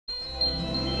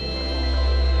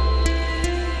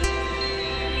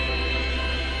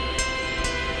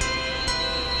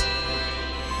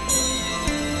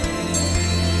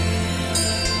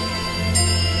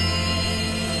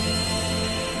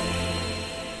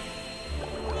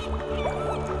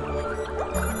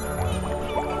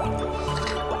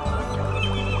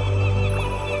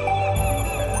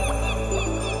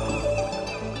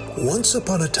Once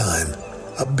upon a time,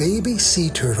 a baby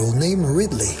sea turtle named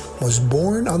Ridley was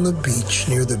born on the beach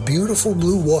near the beautiful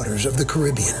blue waters of the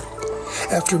Caribbean.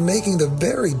 After making the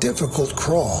very difficult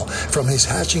crawl from his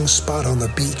hatching spot on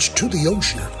the beach to the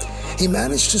ocean, he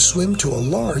managed to swim to a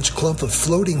large clump of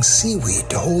floating seaweed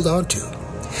to hold onto.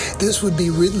 This would be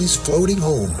Ridley's floating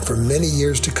home for many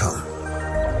years to come.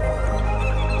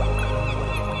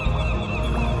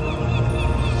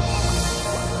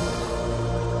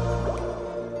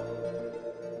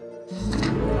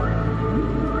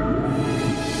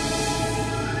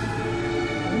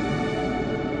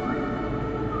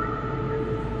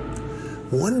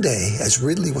 One day, as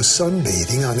Ridley was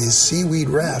sunbathing on his seaweed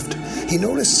raft, he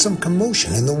noticed some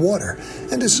commotion in the water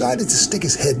and decided to stick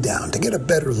his head down to get a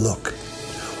better look.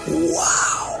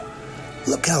 Wow!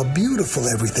 Look how beautiful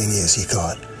everything is, he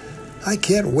thought. I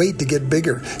can't wait to get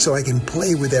bigger so I can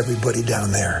play with everybody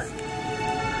down there.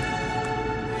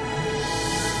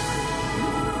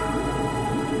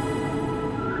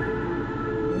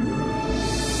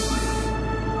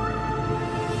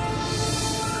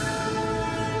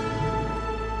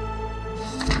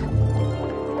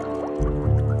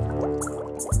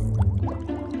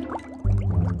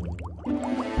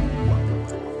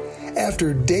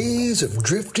 After days of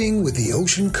drifting with the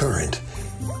ocean current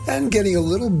and getting a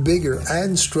little bigger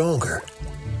and stronger,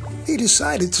 he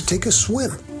decided to take a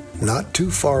swim, not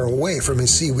too far away from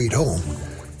his seaweed home.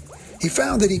 He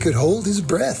found that he could hold his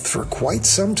breath for quite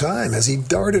some time as he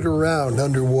darted around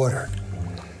underwater.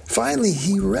 Finally,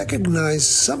 he recognized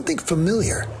something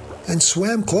familiar and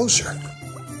swam closer.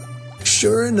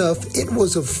 Sure enough, it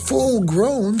was a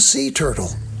full-grown sea turtle.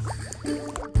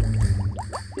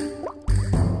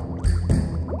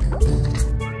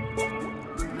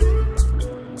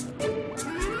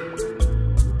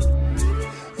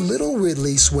 Little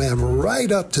Ridley swam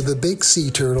right up to the big sea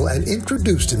turtle and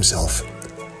introduced himself.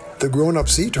 The grown-up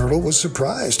sea turtle was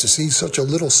surprised to see such a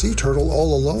little sea turtle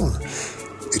all alone.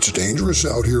 "It's dangerous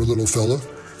out here, little fella.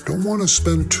 Don't want to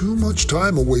spend too much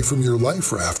time away from your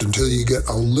life raft until you get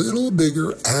a little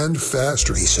bigger and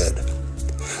faster," he said.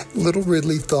 Little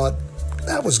Ridley thought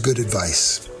that was good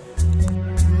advice.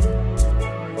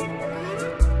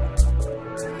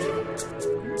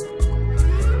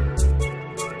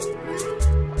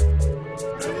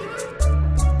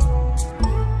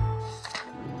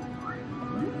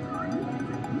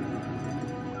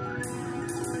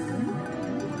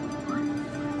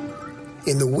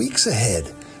 In the weeks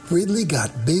ahead, Ridley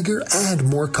got bigger and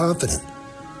more confident.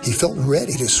 He felt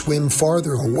ready to swim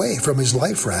farther away from his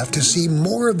life raft to see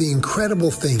more of the incredible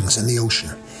things in the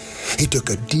ocean. He took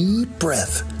a deep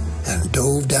breath and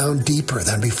dove down deeper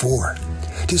than before,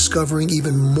 discovering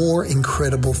even more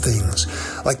incredible things,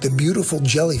 like the beautiful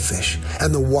jellyfish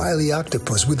and the wily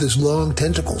octopus with his long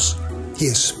tentacles. He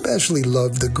especially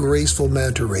loved the graceful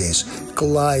manta rays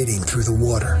gliding through the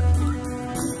water.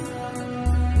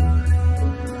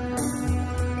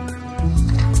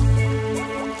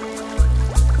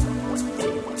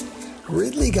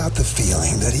 Ridley got the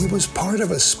feeling that he was part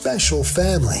of a special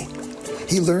family.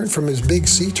 He learned from his big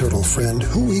sea turtle friend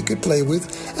who he could play with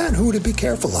and who to be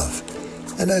careful of.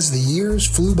 And as the years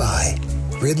flew by,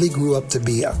 Ridley grew up to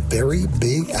be a very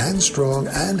big and strong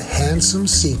and handsome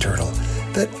sea turtle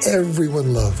that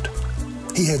everyone loved.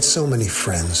 He had so many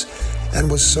friends and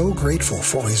was so grateful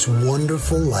for his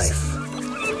wonderful life.